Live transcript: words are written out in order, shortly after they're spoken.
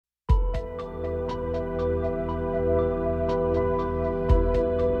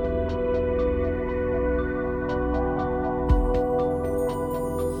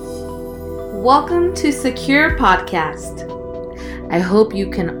Welcome to Secure Podcast. I hope you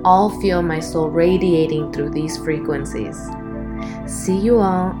can all feel my soul radiating through these frequencies. See you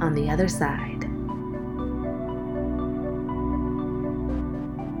all on the other side.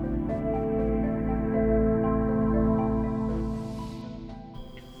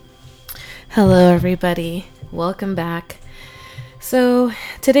 Hello everybody, welcome back. So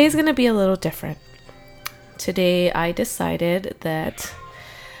today's going to be a little different. Today I decided that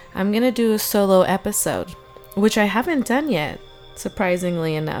I'm going to do a solo episode, which I haven't done yet,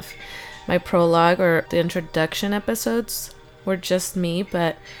 surprisingly enough. My prologue or the introduction episodes were just me,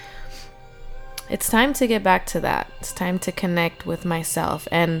 but it's time to get back to that. It's time to connect with myself.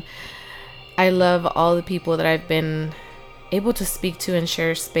 And I love all the people that I've been able to speak to and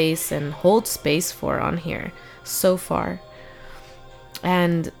share space and hold space for on here so far.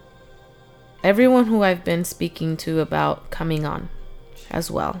 And everyone who I've been speaking to about coming on as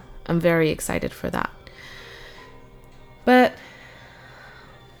well. I'm very excited for that. But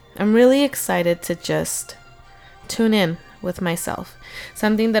I'm really excited to just tune in with myself.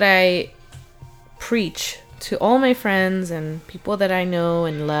 Something that I preach to all my friends and people that I know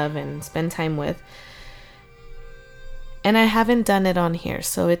and love and spend time with. And I haven't done it on here,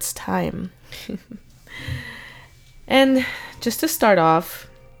 so it's time. And just to start off,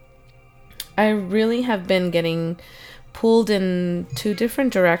 I really have been getting pulled in two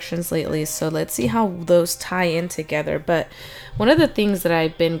different directions lately, so let's see how those tie in together. But one of the things that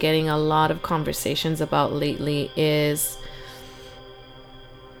I've been getting a lot of conversations about lately is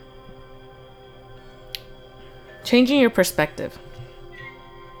changing your perspective,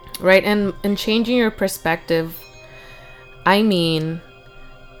 right? And changing your perspective, I mean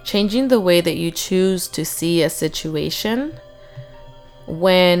changing the way that you choose to see a situation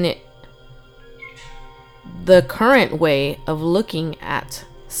when the current way of looking at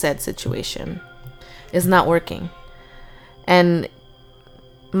said situation is not working and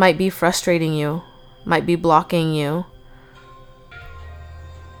might be frustrating you, might be blocking you.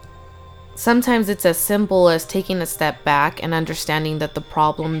 Sometimes it's as simple as taking a step back and understanding that the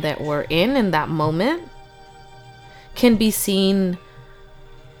problem that we're in that moment can be seen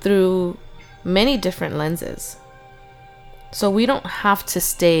through many different lenses. So we don't have to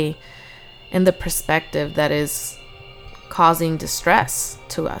stay in the perspective that is causing distress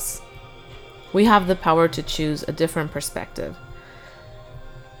to us. We have the power to choose a different perspective.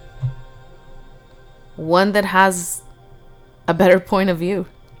 One that has a better point of view,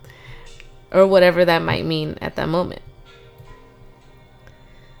 or whatever that might mean at that moment.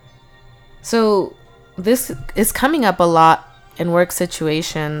 So this is coming up a lot in work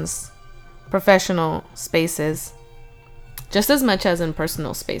situations, professional spaces, just as much as in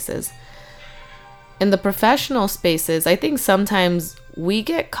personal spaces. In the professional spaces, I think sometimes we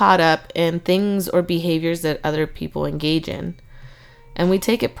get caught up in things or behaviors that other people engage in, and we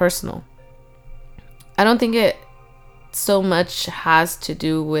take it personal. I don't think it so much has to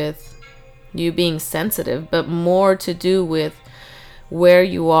do with you being sensitive, but more to do with where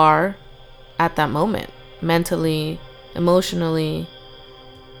you are at that moment, mentally, emotionally,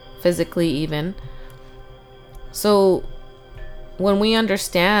 physically even. So when we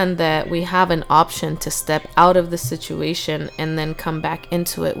understand that we have an option to step out of the situation and then come back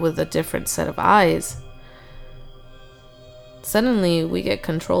into it with a different set of eyes, suddenly we get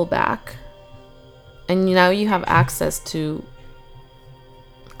control back. And now you have access to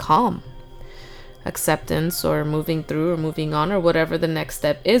calm, acceptance, or moving through or moving on or whatever the next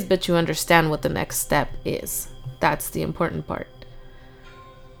step is, but you understand what the next step is. That's the important part.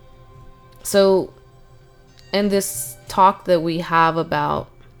 So in this talk that we have about,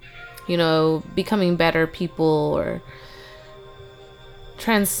 becoming better people or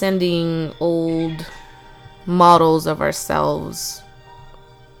transcending old models of ourselves,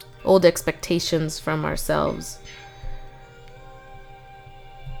 old expectations from ourselves,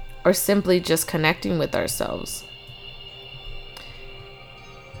 or simply just connecting with ourselves.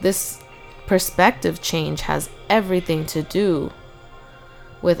 This perspective change has everything to do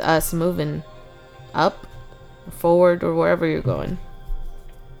with us moving up, forward, or wherever you're going.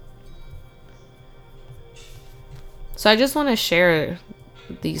 So I just want to share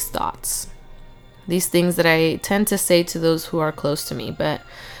these thoughts, these things that I tend to say to those who are close to me, but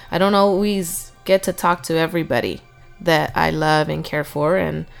I don't always get to talk to everybody that I love and care for,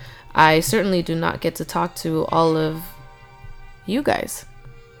 and I certainly do not get to talk to all of you guys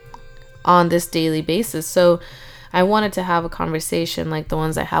on this daily basis. So I wanted to have a conversation like the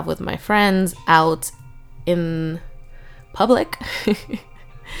ones I have with my friends out in public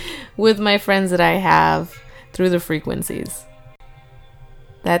with my friends that I have through the frequencies.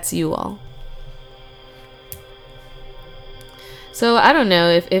 That's you all. So I don't know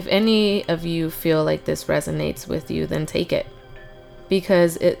if any of you feel like this resonates with you, then take it,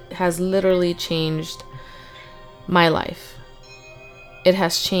 because it has literally changed my life. It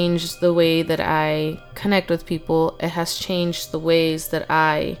has changed the way that I connect with people. It has changed the ways that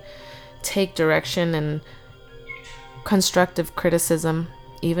I take direction and constructive criticism,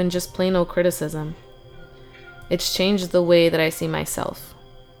 even just plain old criticism. It's changed the way that I see myself.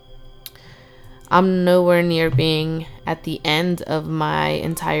 I'm nowhere near being at the end of my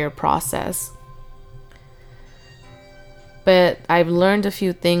entire process. But I've learned a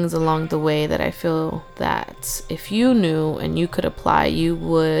few things along the way that I feel that if you knew and you could apply, you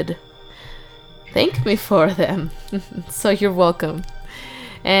would thank me for them. So you're welcome.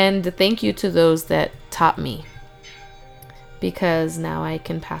 And thank you to those that taught me, because now I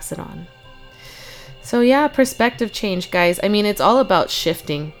can pass it on. So yeah, perspective change, guys. I mean, it's all about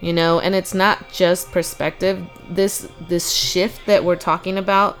shifting, and it's not just perspective. This shift that we're talking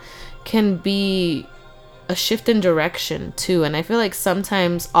about can be a shift in direction too. And I feel like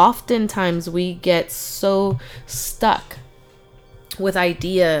oftentimes we get so stuck with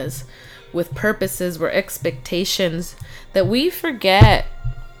ideas, with purposes or expectations, that we forget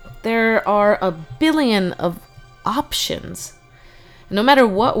there are a billion of options. No matter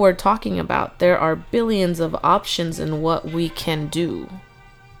what we're talking about, there are billions of options in what we can do,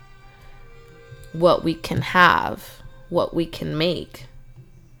 what we can have, what we can make,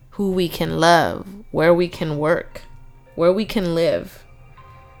 who we can love, where we can work, where we can live,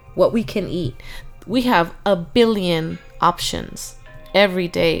 what we can eat. We have a billion options every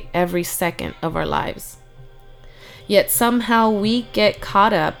day, every second of our lives. Yet somehow we get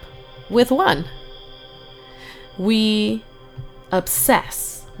caught up with one. We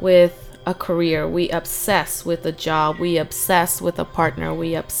obsess with a career. We obsess with a job. We obsess with a partner.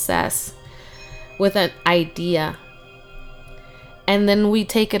 We obsess with an idea. And then we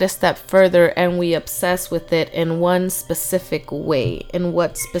take it a step further and we obsess with it in one specific way, in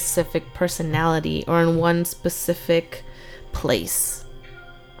what specific personality, or in one specific place,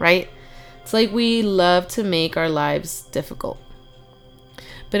 right? It's like we love to make our lives difficult.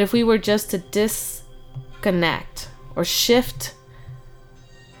 But if we were just to disconnect or shift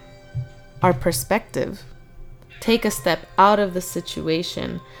our perspective, take a step out of the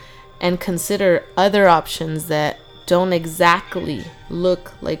situation and consider other options that don't exactly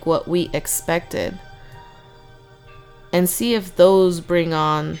look like what we expected, and see if those bring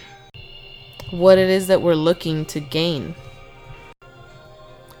on what it is that we're looking to gain.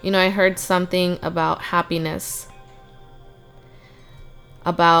 I heard something about happiness,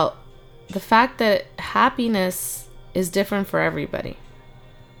 about the fact that happiness is different for everybody.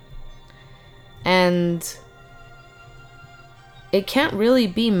 And it can't really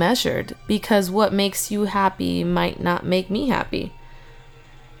be measured, because what makes you happy might not make me happy.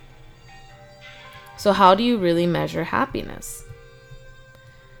 So how do you really measure happiness?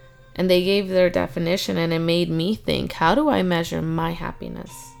 And they gave their definition, and it made me think, how do I measure my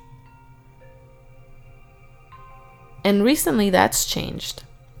happiness? And recently that's changed.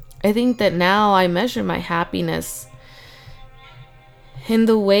 I think that now I measure my happiness in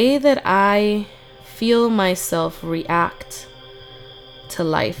the way that I feel myself react to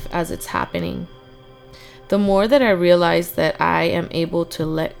life as it's happening. The more that I realize that I am able to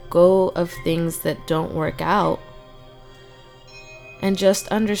let go of things that don't work out, and just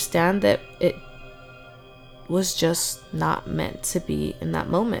understand that it was just not meant to be in that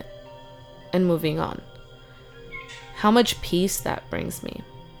moment, and moving on. How much peace that brings me.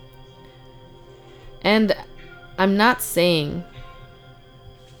 And I'm not saying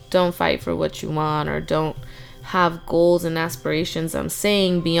don't fight for what you want or don't have goals and aspirations. I'm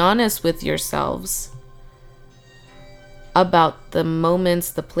saying be honest with yourselves about the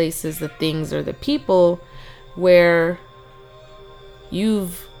moments, the places, the things, or the people where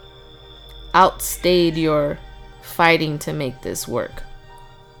you've outstayed your fighting to make this work.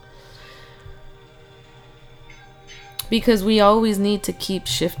 Because we always need to keep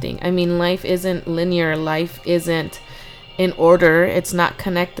shifting. I mean, life isn't linear. Life isn't in order. It's not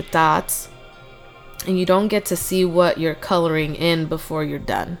connected dots. And you don't get to see what you're coloring in before you're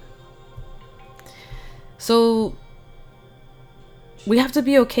done. So we have to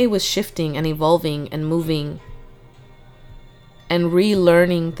be okay with shifting and evolving and moving and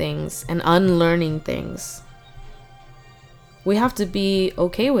relearning things and unlearning things. We have to be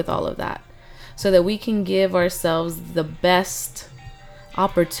okay with all of that, so that we can give ourselves the best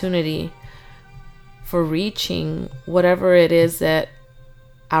opportunity for reaching whatever it is that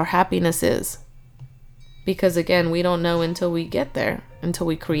our happiness is. Because again, we don't know until we get there, until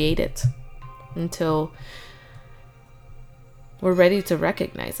we create it, until we're ready to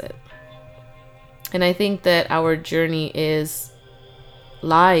recognize it. And I think that our journey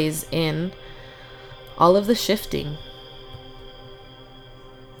lies in all of the shifting.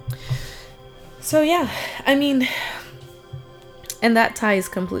 So yeah, I mean, and that ties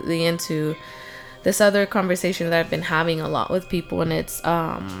completely into this other conversation that I've been having a lot with people, and it's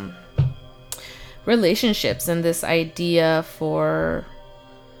relationships and this idea for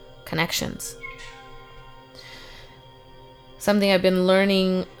connections. Something I've been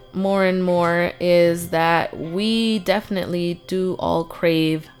learning more and more is that we definitely do all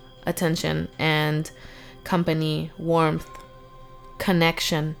crave attention and company, warmth,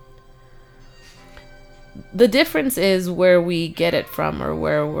 connection. The difference is where we get it from or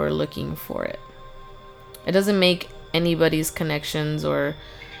where we're looking for it. It doesn't make anybody's connections or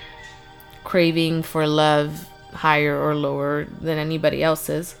craving for love higher or lower than anybody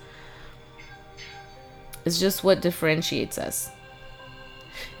else's. It's just what differentiates us.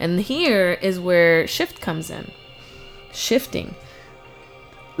 And here is where shift comes in. Shifting.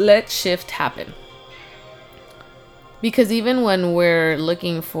 Let shift happen. Because even when we're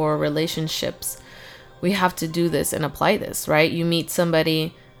looking for relationships, we have to do this and apply this, right? You meet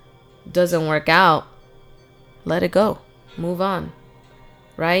somebody, doesn't work out, let it go. Move on,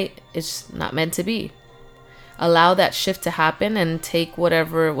 right? It's not meant to be. Allow that shift to happen and take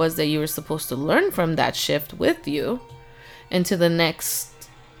whatever it was that you were supposed to learn from that shift with you into the next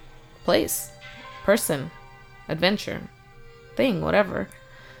place, person, adventure, thing, whatever.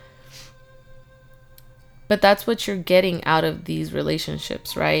 But that's what you're getting out of these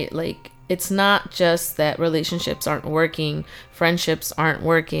relationships, right? Like, it's not just that relationships aren't working, friendships aren't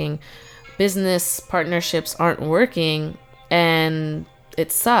working, business partnerships aren't working, and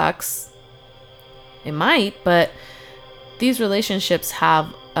it sucks. It might, but these relationships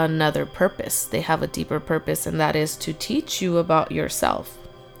have another purpose. They have a deeper purpose, and that is to teach you about yourself.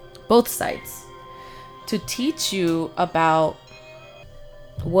 Both sides. To teach you about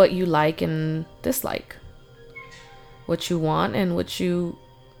what you like and dislike. What you want and what you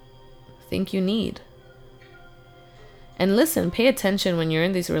think you need. And listen, pay attention when you're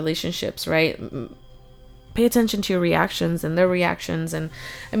in these relationships, right? Pay attention to your reactions and their reactions. And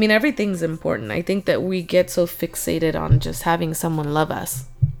I mean, everything's important. I think that we get so fixated on just having someone love us,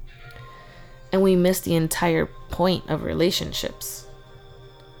 and we miss the entire point of relationships.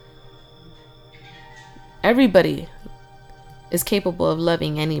 Everybody is capable of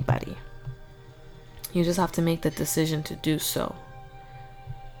loving anybody. You just have to make the decision to do so.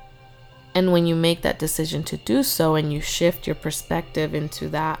 And when you make that decision to do so and you shift your perspective into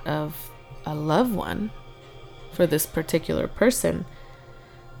that of a loved one for this particular person,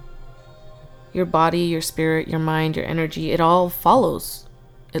 your body, your spirit, your mind, your energy, it all follows.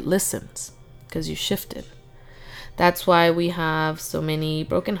 It listens because you shifted. That's why we have so many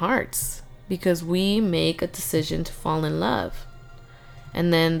broken hearts, because we make a decision to fall in love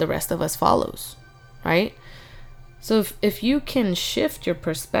and then the rest of us follows, right? So if you can shift your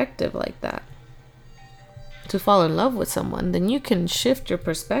perspective like that to fall in love with someone, then you can shift your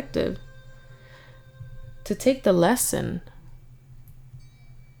perspective to take the lesson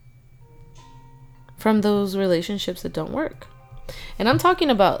from those relationships that don't work. And I'm talking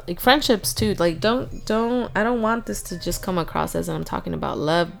about like friendships too. Like I don't want this to just come across as I'm talking about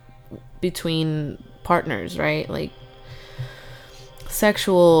love between partners, right? Like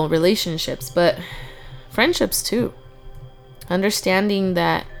sexual relationships, but friendships too. Understanding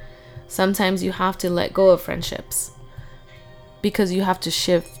that sometimes you have to let go of friendships because you have to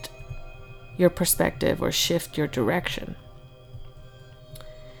shift your perspective or shift your direction.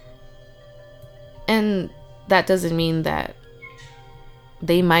 And that doesn't mean that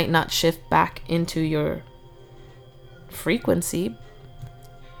they might not shift back into your frequency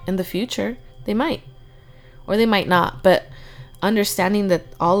in the future. They might, or they might not, but understanding that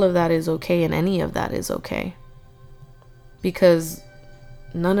all of that is okay and any of that is okay, because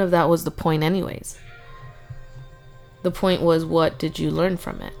none of that was the point anyways. The point was, what did you learn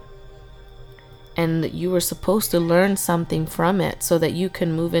from it? And you were supposed to learn something from it so that you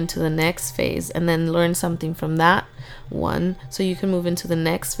can move into the next phase, and then learn something from that one so you can move into the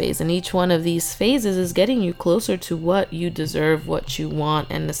next phase. And each one of these phases is getting you closer to what you deserve, what you want,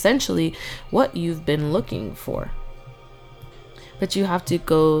 and essentially what you've been looking for. But you have to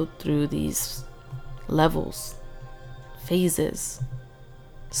go through these levels, phases,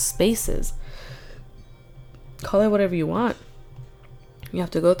 spaces. Call it whatever you want. You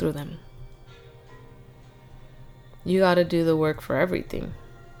have to go through them. You got to do the work for everything.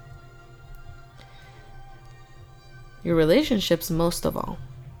 Your relationships, most of all.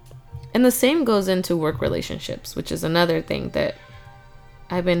 And the same goes into work relationships, which is another thing that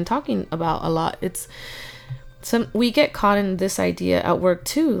I've been talking about a lot. We get caught in this idea at work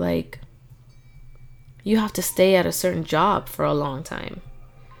too, like you have to stay at a certain job for a long time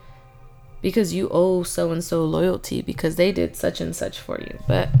because you owe so and so loyalty because they did such and such for you.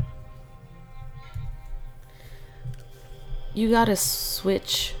 But you gotta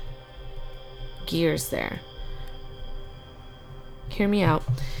switch gears there. Hear me out.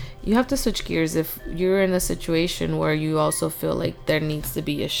 You have to switch gears if you're in a situation where you also feel like there needs to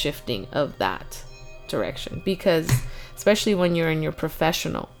be a shifting of that direction, because especially when you're in your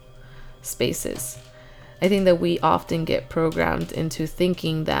professional spaces, I think that we often get programmed into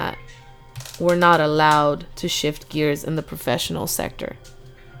thinking that we're not allowed to shift gears in the professional sector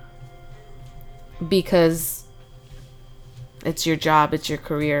because it's your job, it's your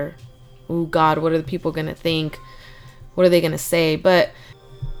career. Oh God, what are the people gonna think? What are they gonna say? But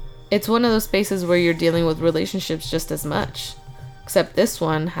it's one of those spaces where you're dealing with relationships just as much, except this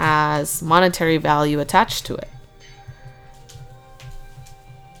one has monetary value attached to it.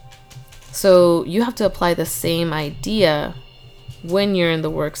 So you have to apply the same idea when you're in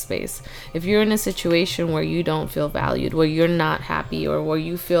the workspace. If you're in a situation where you don't feel valued, where you're not happy, or where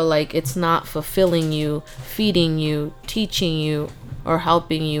you feel like it's not fulfilling you, feeding you, teaching you, or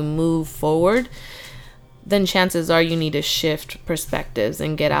helping you move forward, then chances are you need to shift perspectives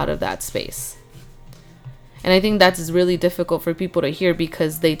and get out of that space. And I think that's really difficult for people to hear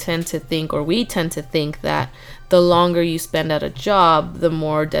because they tend to think, or we tend to think, that the longer you spend at a job, the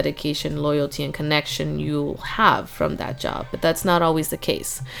more dedication, loyalty, and connection you'll have from that job. But that's not always the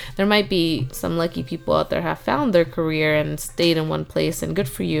case. There might be some lucky people out there have found their career and stayed in one place, and good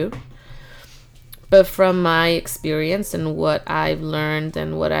for you. But from my experience and what I've learned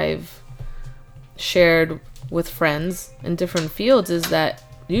and what I've shared with friends in different fields is that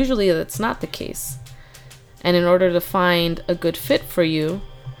usually that's not the case. And in order to find a good fit for you,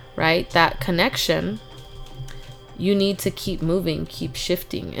 right, that connection, you need to keep moving, keep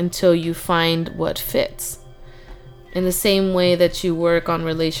shifting until you find what fits. In the same way that you work on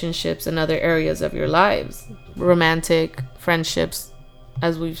relationships in other areas of your lives, romantic, friendships,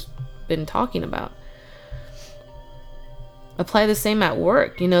 as we've been talking about. Apply the same at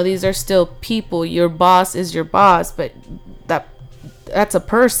work. You know, these are still people. Your boss is your boss, but that's a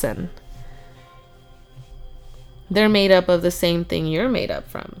person. They're made up of the same thing you're made up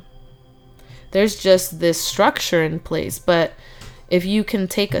from. There's just this structure in place, but if you can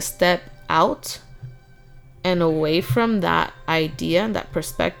take a step out and away from that idea and that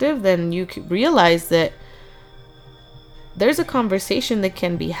perspective, then you can realize that there's a conversation that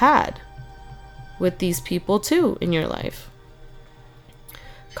can be had with these people too in your life.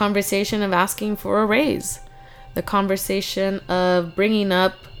 Conversation of asking for a raise. The conversation of bringing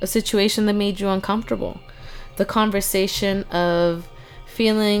up a situation that made you uncomfortable. The conversation of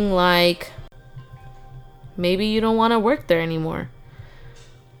feeling like maybe you don't want to work there anymore.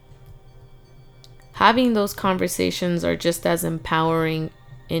 Having those conversations are just as empowering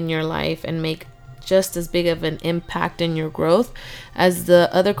in your life and make just as big of an impact in your growth as the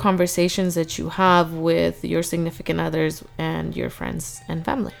other conversations that you have with your significant others and your friends and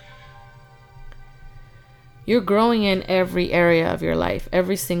family. You're growing in every area of your life,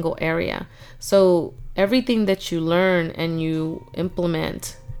 every single area. So everything that you learn and you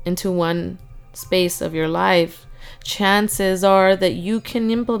implement into one space of your life, chances are that you can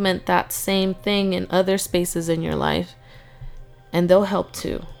implement that same thing in other spaces in your life, and they'll help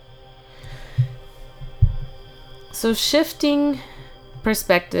too. So shifting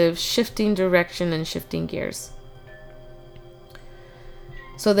perspective, shifting direction, and shifting gears,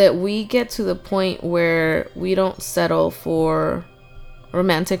 so that we get to the point where we don't settle for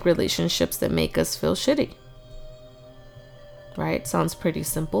romantic relationships that make us feel shitty. Right? Sounds pretty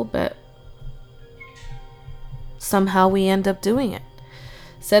simple, but somehow we end up doing it.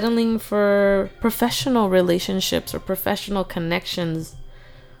 Settling for professional relationships or professional connections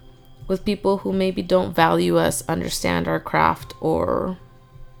with people who maybe don't value us, understand our craft, or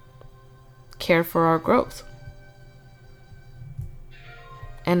care for our growth.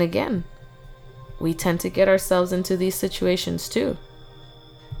 And again, we tend to get ourselves into these situations too.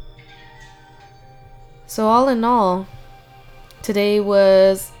 So all in all, today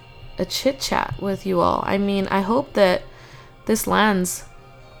was a chit chat with you all. I mean, I hope that this lands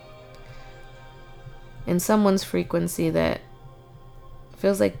in someone's frequency that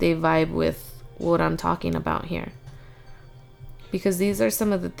feels like they vibe with what I'm talking about here. Because these are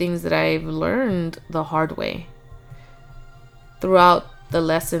some of the things that I've learned the hard way. Throughout the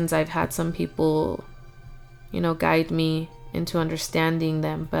lessons, I've had some people, guide me into understanding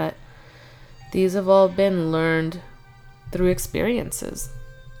them. But These have all been learned through experiences.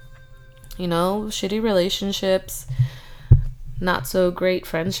 Shitty relationships, not so great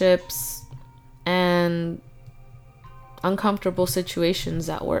friendships, and uncomfortable situations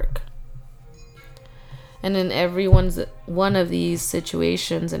at work. And in every one of these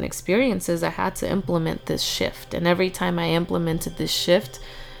situations and experiences, I had to implement this shift. And every time I implemented this shift,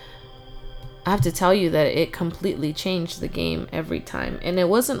 I have to tell you that it completely changed the game every time. And it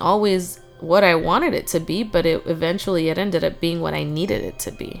wasn't always what I wanted it to be, but it ended up being what I needed it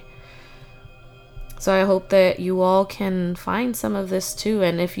to be. So I hope that you all can find some of this too.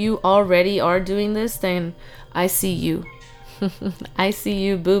 And if you already are doing this, then I see you. I see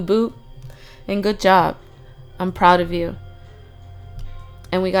you, boo-boo. And good job. I'm proud of you.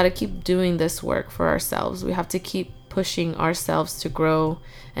 And we got to keep doing this work for ourselves. We have to keep pushing ourselves to grow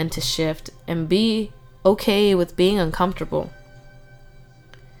and to shift and be okay with being uncomfortable.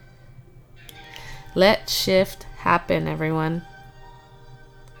 Let shift happen, everyone.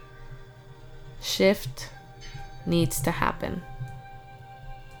 Shift needs to happen.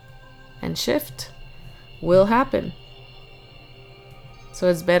 And shift will happen. So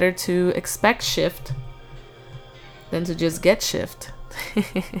it's better to expect shift than to just get shift.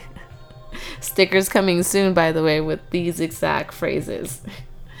 Stickers coming soon, by the way, with these exact phrases.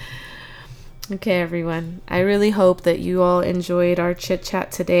 Okay, everyone. I really hope that you all enjoyed our chit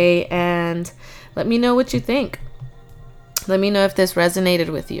chat today, and let me know what you think. Let me know if this resonated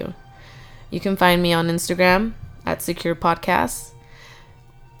with you. You can find me on Instagram at Secure Podcasts.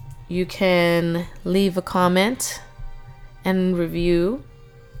 You can leave a comment and review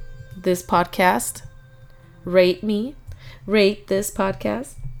this podcast. Rate this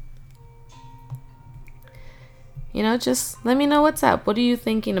podcast. Just let me know what's up. What are you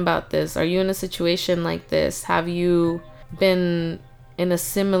thinking about this? Are you in a situation like this? Have you been in a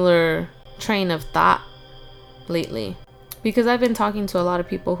similar train of thought lately? Because I've been talking to a lot of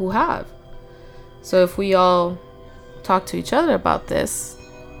people who have. So if we all talk to each other about this,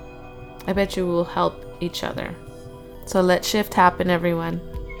 I bet you will help each other. So let shift happen, everyone.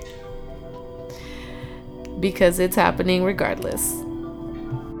 Because it's happening regardless.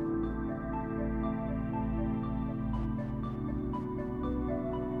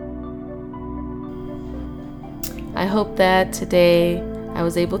 I hope that today I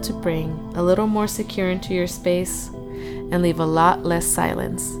was able to bring a little more secure into your space and leave a lot less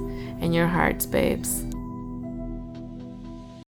silence in your hearts, babes.